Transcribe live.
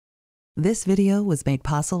This video was made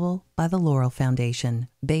possible by the Laurel Foundation,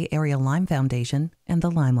 Bay Area Lyme Foundation, and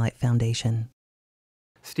the Limelight Foundation.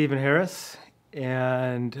 Stephen Harris,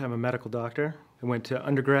 and I'm a medical doctor. I went to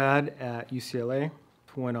undergrad at UCLA,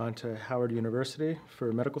 went on to Howard University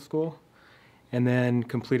for medical school, and then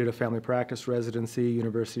completed a family practice residency,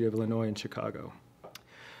 University of Illinois in Chicago.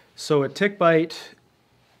 So a tick bite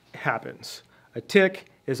happens. A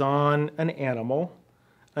tick is on an animal.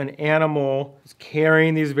 An animal is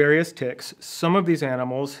carrying these various ticks. Some of these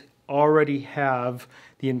animals already have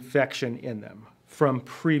the infection in them from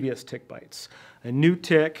previous tick bites. A new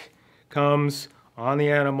tick comes on the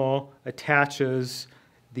animal, attaches,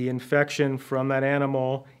 the infection from that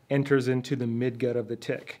animal enters into the midgut of the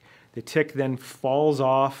tick. The tick then falls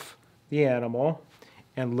off the animal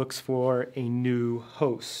and looks for a new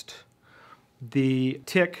host. The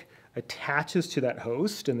tick attaches to that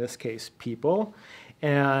host, in this case people,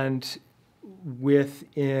 and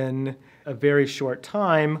within a very short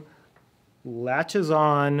time latches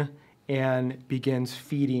on and begins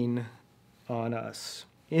feeding on us.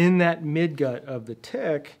 In that midgut of the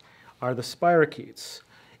tick are the spirochetes,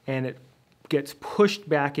 and it gets pushed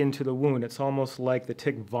back into the wound. It's almost like the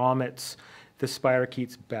tick vomits the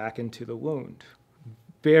spirochetes back into the wound.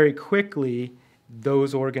 Very quickly,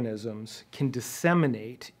 those organisms can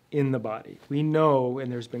disseminate in the body. We know,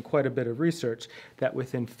 and there's been quite a bit of research, that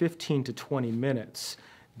within 15 to 20 minutes,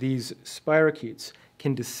 these spirochetes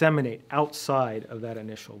can disseminate outside of that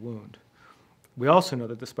initial wound. We also know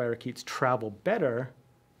that the spirochetes travel better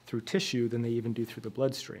through tissue than they even do through the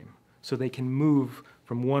bloodstream. So they can move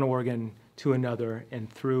from one organ to another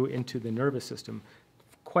and through into the nervous system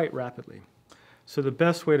quite rapidly. So the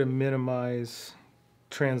best way to minimize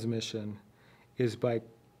transmission is by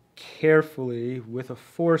carefully, with a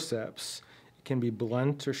forceps, it can be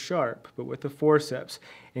blunt or sharp, but with a forceps,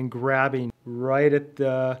 and grabbing right at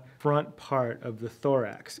the front part of the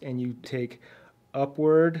thorax, and you take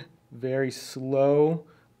upward, very slow,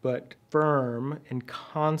 but firm and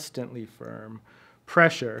constantly firm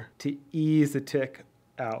pressure to ease the tick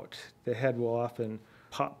out. The head will often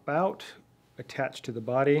pop out, attach to the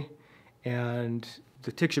body, and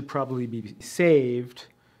the tick should probably be saved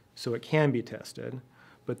so it can be tested.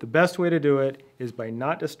 But the best way to do it is by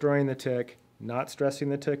not destroying the tick, not stressing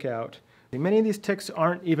the tick out. Many of these ticks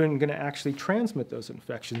aren't even going to actually transmit those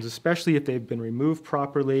infections, especially if they've been removed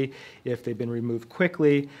properly, if they've been removed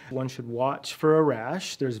quickly. One should watch for a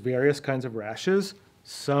rash. There's various kinds of rashes.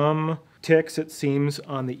 Some ticks, it seems,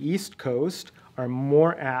 on the East Coast are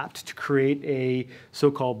more apt to create a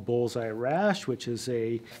so-called bullseye rash, which is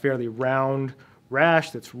a fairly round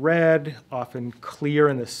rash that's red, often clear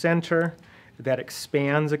in the center, that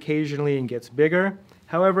expands occasionally and gets bigger.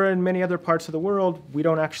 However, in many other parts of the world, we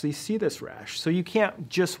don't actually see this rash. So you can't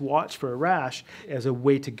just watch for a rash as a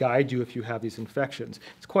way to guide you if you have these infections.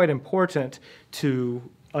 It's quite important to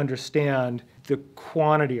understand the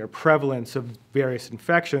quantity or prevalence of various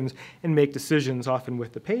infections and make decisions, often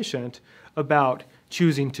with the patient, about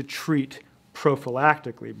choosing to treat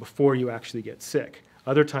prophylactically before you actually get sick.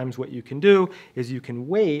 Other times what you can do is you can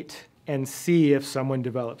wait and see if someone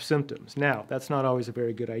develops symptoms. Now, that's not always a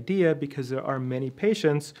very good idea because there are many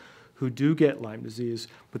patients who do get Lyme disease,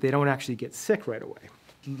 but they don't actually get sick right away.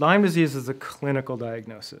 Lyme disease is a clinical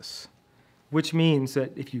diagnosis, which means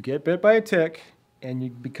that if you get bit by a tick and you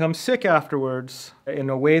become sick afterwards in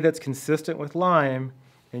a way that's consistent with Lyme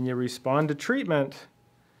and you respond to treatment,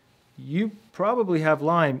 you probably have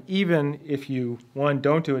Lyme even if you, one,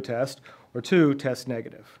 don't do a test, or two, test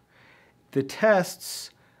negative. The tests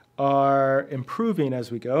are improving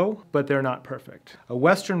as we go, but they're not perfect. A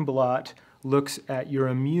Western blot looks at your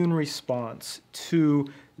immune response to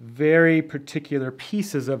very particular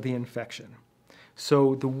pieces of the infection.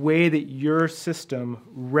 So the way that your system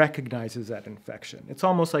recognizes that infection, it's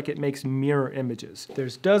almost like it makes mirror images.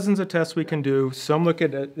 There's dozens of tests we can do. Some look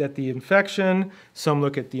at the infection, some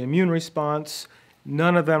look at the immune response.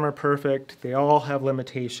 None of them are perfect. They all have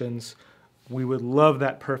limitations. We would love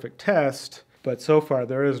that perfect test, but so far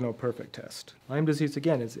there is no perfect test. Lyme disease,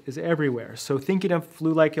 again, is everywhere. So thinking of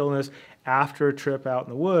flu-like illness after a trip out in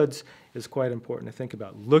the woods is quite important to think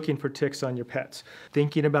about. Looking for ticks on your pets.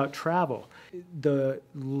 Thinking about travel. The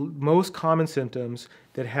most common symptoms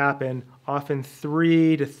that happen often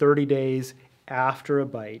 3 to 30 days after a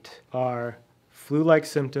bite are flu-like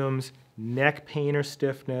symptoms, neck pain or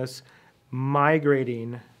stiffness,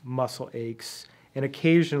 migrating muscle aches, and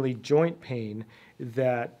occasionally joint pain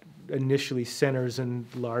that initially centers in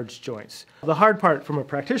large joints. The hard part from a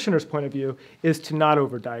practitioner's point of view is to not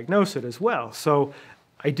overdiagnose it as well. So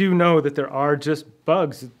I do know that there are just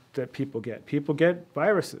bugs that people get. People get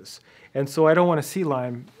viruses. And so I don't want to see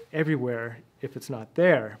Lyme everywhere if it's not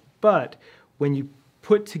there. But when you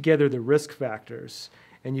put together the risk factors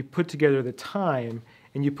and you put together the time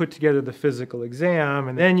and you put together the physical exam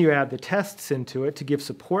and then you add the tests into it to give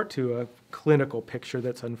support to a clinical picture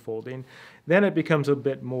that's unfolding, then it becomes a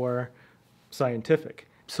bit more scientific.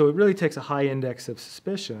 So it really takes a high index of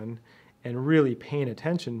suspicion and really paying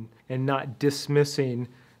attention and not dismissing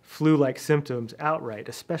flu-like symptoms outright,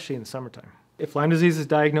 especially in the summertime. If Lyme disease is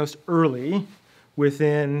diagnosed early,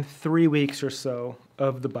 within 3 weeks or so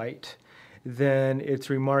of the bite, then it's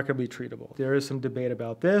remarkably treatable. There is some debate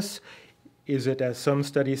about this. Is it, as some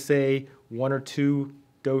studies say, 1 or 2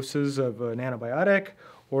 doses of an antibiotic,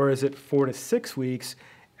 or is it 4 to 6 weeks,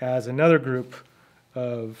 as another group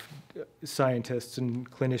of scientists and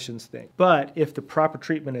clinicians think? But if the proper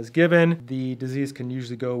treatment is given, the disease can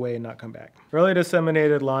usually go away and not come back. Early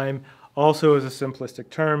disseminated Lyme also is a simplistic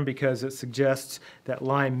term because it suggests that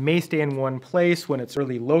Lyme may stay in one place when it's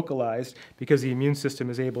early localized because the immune system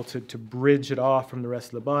is able to bridge it off from the rest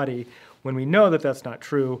of the body, when we know that that's not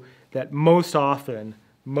true, that most often,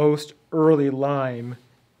 most early Lyme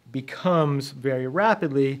becomes very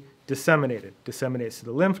rapidly disseminates to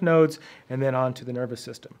the lymph nodes and then on to the nervous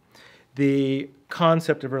system. The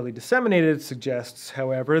concept of early disseminated suggests,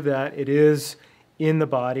 however, that it is in the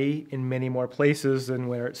body in many more places than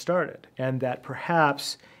where it started, and that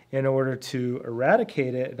perhaps in order to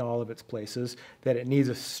eradicate it in all of its places, that it needs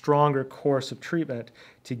a stronger course of treatment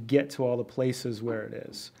to get to all the places where it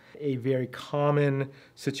is. A very common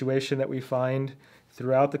situation that we find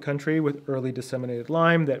throughout the country with early disseminated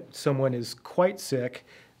Lyme, that someone is quite sick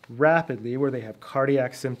rapidly, where they have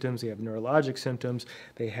cardiac symptoms, they have neurologic symptoms,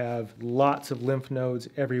 they have lots of lymph nodes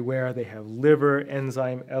everywhere, they have liver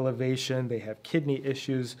enzyme elevation, they have kidney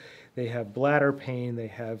issues, they have bladder pain, they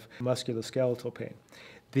have musculoskeletal pain.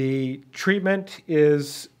 The treatment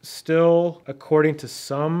is still, according to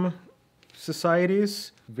some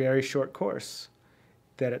societies, very short course,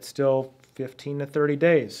 that it's still 15 to 30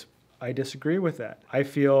 days. I disagree with that. I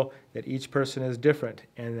feel that each person is different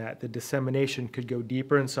and that the dissemination could go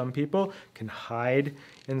deeper in some people, can hide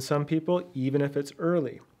in some people, even if it's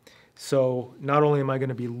early. So not only am I going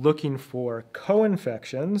to be looking for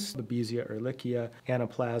co-infections, Babesia, Ehrlichia,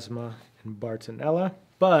 Anaplasma, and Bartonella,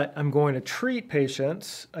 but I'm going to treat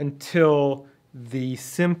patients until the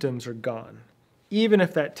symptoms are gone, even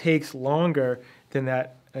if that takes longer than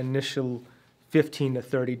that initial 15 to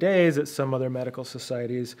 30 days that some other medical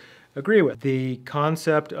societies agree with. The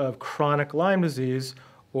concept of chronic Lyme disease,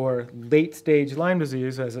 or late-stage Lyme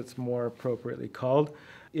disease, as it's more appropriately called,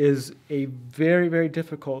 is a very, very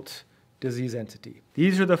difficult disease entity.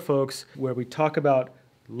 These are the folks where we talk about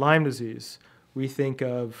Lyme disease, we think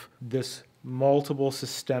of this multiple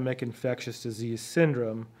systemic infectious disease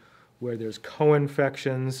syndrome, where there's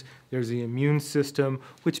co-infections, there's the immune system,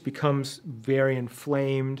 which becomes very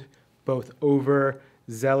inflamed, both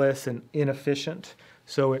overzealous and inefficient.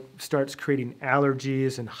 So it starts creating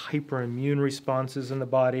allergies and hyperimmune responses in the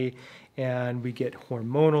body, and we get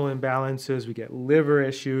hormonal imbalances, we get liver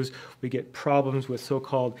issues, we get problems with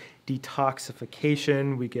so-called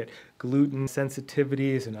detoxification, we get gluten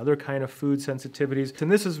sensitivities and other kind of food sensitivities.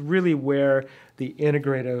 And this is really where the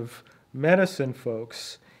integrative medicine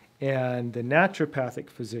folks and the naturopathic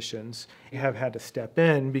physicians have had to step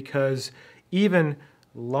in, because even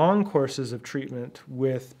long courses of treatment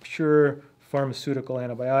with pure pharmaceutical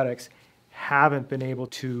antibiotics haven't been able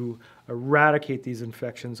to eradicate these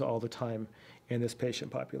infections all the time in this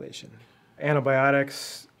patient population.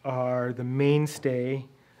 Antibiotics are the mainstay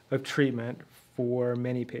of treatment for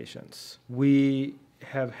many patients. We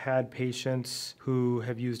have had patients who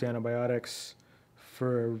have used antibiotics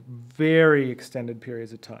for very extended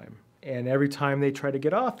periods of time, and every time they try to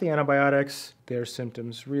get off the antibiotics, their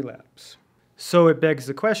symptoms relapse. So it begs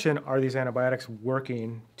the question, are these antibiotics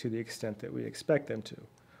working to the extent that we expect them to?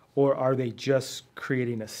 Or are they just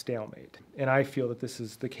creating a stalemate? And I feel that this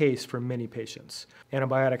is the case for many patients.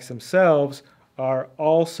 Antibiotics themselves are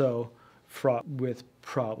also fraught with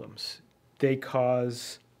problems. They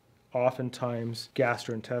cause oftentimes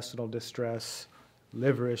gastrointestinal distress,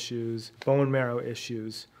 liver issues, bone marrow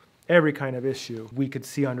issues, every kind of issue we could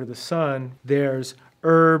see under the sun. There's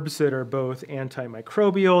herbs that are both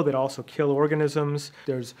antimicrobial, that also kill organisms.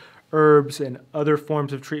 There's herbs and other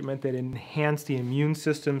forms of treatment that enhance the immune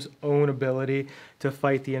system's own ability to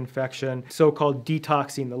fight the infection, so-called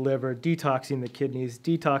detoxing the liver, detoxing the kidneys,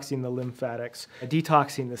 detoxing the lymphatics,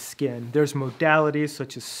 detoxing the skin. There's modalities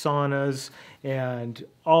such as saunas and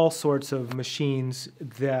all sorts of machines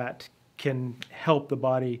that can help the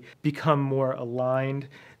body become more aligned.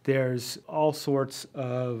 There's all sorts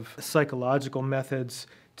of psychological methods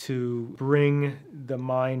to bring the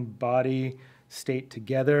mind-body state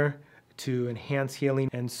together to enhance healing.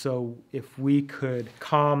 And so if we could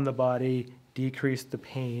calm the body, decrease the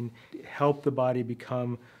pain, help the body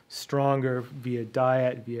become stronger via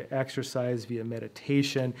diet, via exercise, via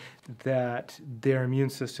meditation, that their immune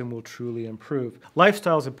system will truly improve.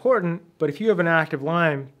 Lifestyle is important, but if you have an active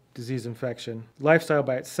Lyme disease infection, lifestyle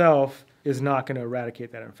by itself is not going to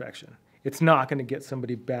eradicate that infection. It's not going to get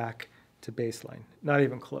somebody back to baseline, not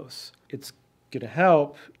even close. It's going to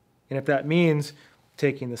help, and if that means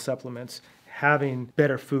taking the supplements, having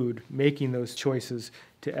better food, making those choices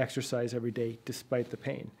to exercise every day despite the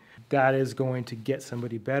pain, that is going to get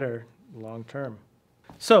somebody better long term.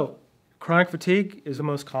 So, chronic fatigue is the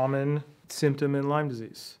most common symptom in Lyme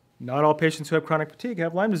disease. Not all patients who have chronic fatigue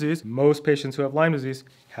have Lyme disease. Most patients who have Lyme disease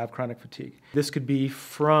have chronic fatigue. This could be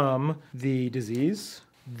from the disease,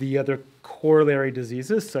 the other corollary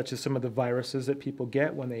diseases, such as some of the viruses that people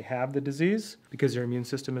get when they have the disease because their immune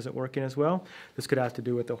system isn't working as well. This could have to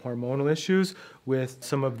do with the hormonal issues, with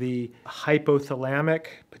some of the hypothalamic,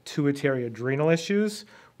 pituitary, adrenal issues,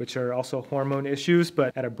 which are also hormone issues,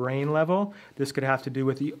 but at a brain level. This could have to do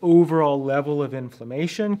with the overall level of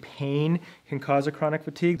inflammation. Pain can cause a chronic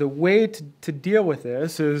fatigue. The way to deal with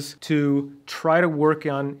this is to try to work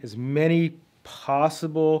on as many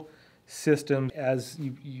possible systems as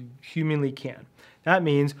you humanly can. That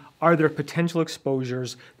means, are there potential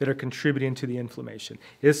exposures that are contributing to the inflammation?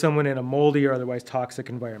 Is someone in a moldy or otherwise toxic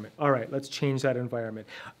environment? All right, let's change that environment.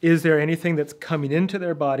 Is there anything that's coming into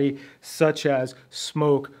their body, such as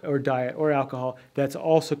smoke or diet or alcohol, that's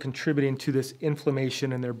also contributing to this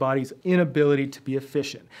inflammation and their body's inability to be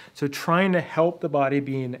efficient? So trying to help the body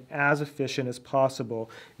being as efficient as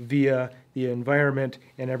possible via the environment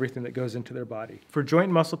and everything that goes into their body. For joint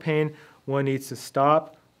and muscle pain, one needs to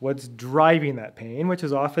stop what's driving that pain, which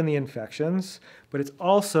is often the infections, but it's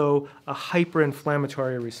also a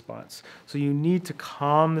hyperinflammatory response. So you need to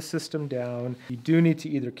calm the system down. You do need to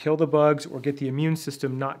either kill the bugs or get the immune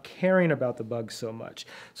system not caring about the bugs so much.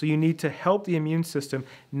 So you need to help the immune system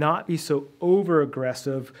not be so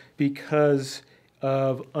over-aggressive because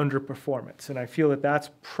of underperformance. And I feel that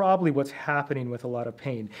that's probably what's happening with a lot of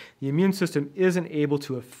pain. The immune system isn't able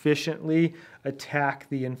to efficiently attack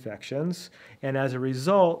the infections, and as a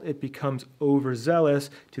result, it becomes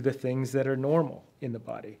overzealous to the things that are normal in the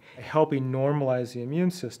body. Helping normalize the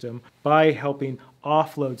immune system by helping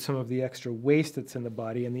offload some of the extra waste that's in the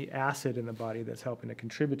body and the acid in the body that's helping to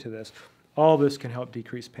contribute to this, all this can help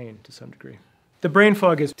decrease pain to some degree. The brain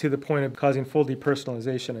fog is to the point of causing full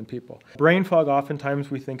depersonalization in people. Brain fog, oftentimes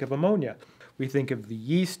we think of ammonia. We think of the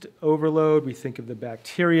yeast overload, we think of the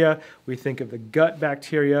bacteria, we think of the gut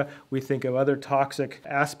bacteria, we think of other toxic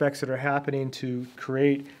aspects that are happening to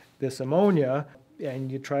create this ammonia,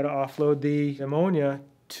 and you try to offload the ammonia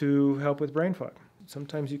to help with brain fog.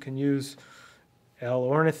 Sometimes you can use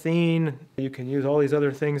L-ornithine, you can use all these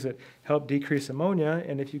other things that help decrease ammonia,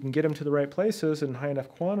 and if you can get them to the right places in high enough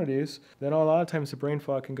quantities, then a lot of times the brain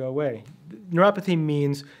fog can go away. Neuropathy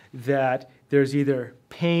means that there's either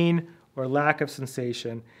pain or lack of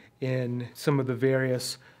sensation in some of the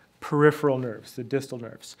various peripheral nerves, the distal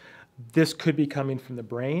nerves. This could be coming from the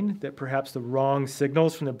brain, that perhaps the wrong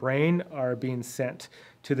signals from the brain are being sent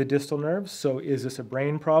to the distal nerves. So is this a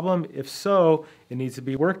brain problem? If so, it needs to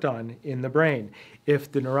be worked on in the brain.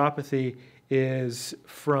 If the neuropathy is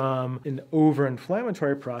from an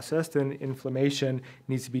over-inflammatory process, then inflammation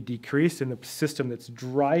needs to be decreased, and the system that's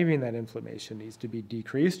driving that inflammation needs to be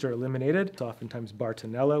decreased or eliminated. It's oftentimes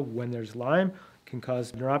Bartonella, when there's Lyme, can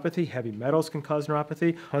cause neuropathy. Heavy metals can cause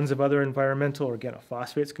neuropathy. Tons of other environmental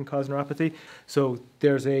organophosphates can cause neuropathy. So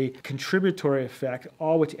there's a contributory effect,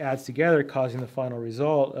 all which adds together, causing the final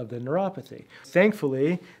result of the neuropathy.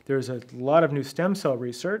 Thankfully, there's a lot of new stem cell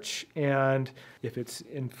research, and if it's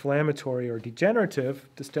inflammatory or degenerative,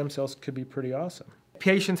 the stem cells could be pretty awesome.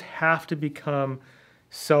 Patients have to become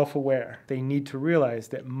self-aware. They need to realize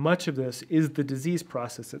that much of this is the disease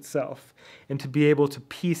process itself, and to be able to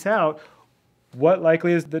piece out what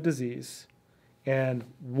likely is the disease and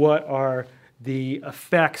what are the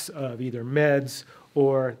effects of either meds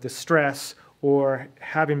or the stress or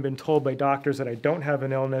having been told by doctors that I don't have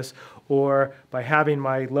an illness, or by having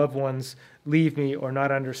my loved ones leave me or not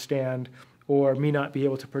understand, or me not be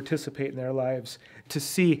able to participate in their lives, to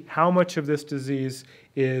see how much of this disease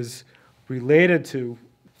is related to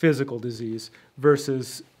physical disease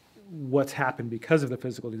versus what's happened because of the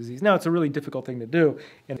physical disease. Now, it's a really difficult thing to do,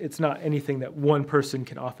 and it's not anything that one person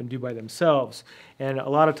can often do by themselves. And a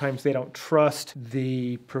lot of times they don't trust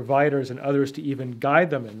the providers and others to even guide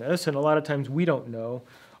them in this, and a lot of times we don't know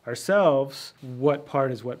ourselves what part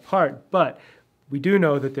is what part. But We do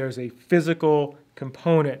know that there's a physical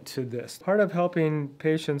component to this. Part of helping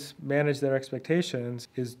patients manage their expectations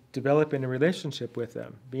is developing a relationship with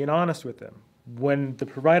them, being honest with them. When the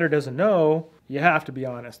provider doesn't know, you have to be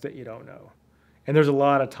honest that you don't know. And there's a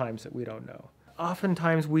lot of times that we don't know.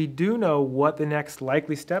 Oftentimes we do know what the next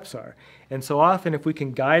likely steps are. And so often if we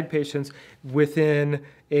can guide patients within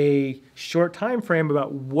a short time frame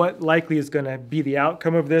about what likely is going to be the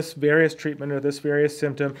outcome of this various treatment or this various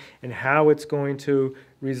symptom and how it's going to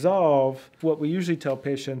resolve, what we usually tell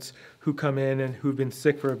patients who come in and who've been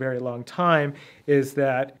sick for a very long time is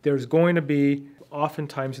that there's going to be,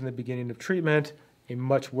 oftentimes in the beginning of treatment, a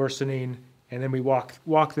much worsening, and then we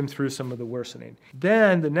walk them through some of the worsening.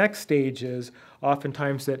 Then the next stage is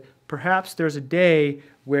oftentimes that perhaps there's a day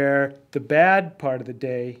where the bad part of the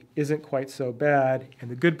day isn't quite so bad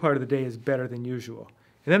and the good part of the day is better than usual.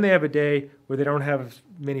 And then they have a day where they don't have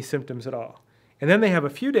many symptoms at all. And then they have a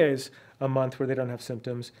few days a month where they don't have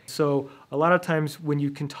symptoms. So a lot of times when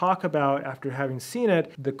you can talk about, after having seen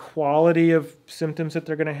it, the quality of symptoms that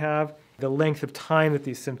they're going to have, the length of time that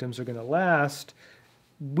these symptoms are going to last,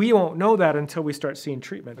 we won't know that until we start seeing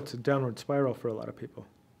treatment. It's a downward spiral for a lot of people.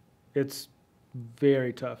 It's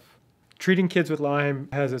very tough. Treating kids with Lyme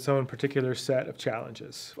has its own particular set of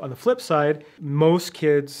challenges. On the flip side, most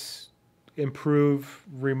kids improve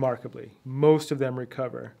remarkably. Most of them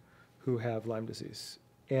recover who have Lyme disease,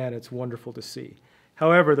 and it's wonderful to see.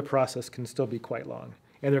 However, the process can still be quite long,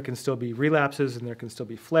 and there can still be relapses, and there can still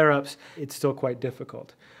be flare-ups. It's still quite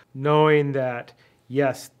difficult. Knowing that,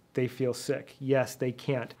 yes, they feel sick. Yes, they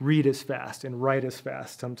can't read as fast and write as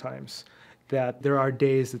fast sometimes, that there are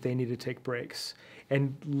days that they need to take breaks.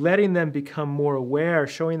 And letting them become more aware,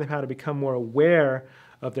 showing them how to become more aware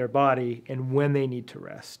of their body and when they need to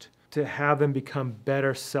rest, to have them become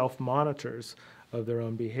better self-monitors of their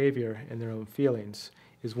own behavior and their own feelings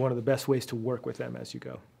is one of the best ways to work with them as you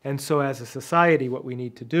go. And so as a society, what we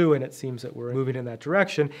need to do, and it seems that we're moving in that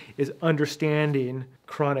direction, is understanding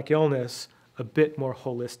chronic illness a bit more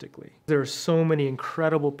holistically. There are so many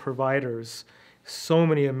incredible providers, so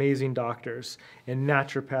many amazing doctors and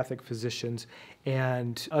naturopathic physicians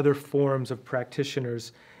and other forms of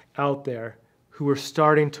practitioners out there who are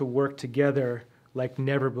starting to work together like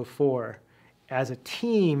never before as a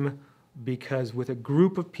team, because with a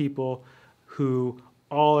group of people who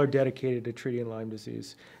all are dedicated to treating Lyme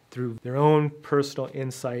disease through their own personal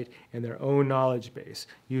insight and their own knowledge base,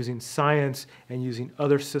 using science and using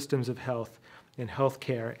other systems of health and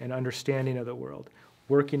healthcare and understanding of the world.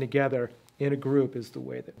 Working together in a group is the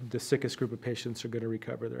way that the sickest group of patients are going to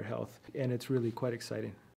recover their health, and it's really quite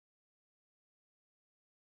exciting.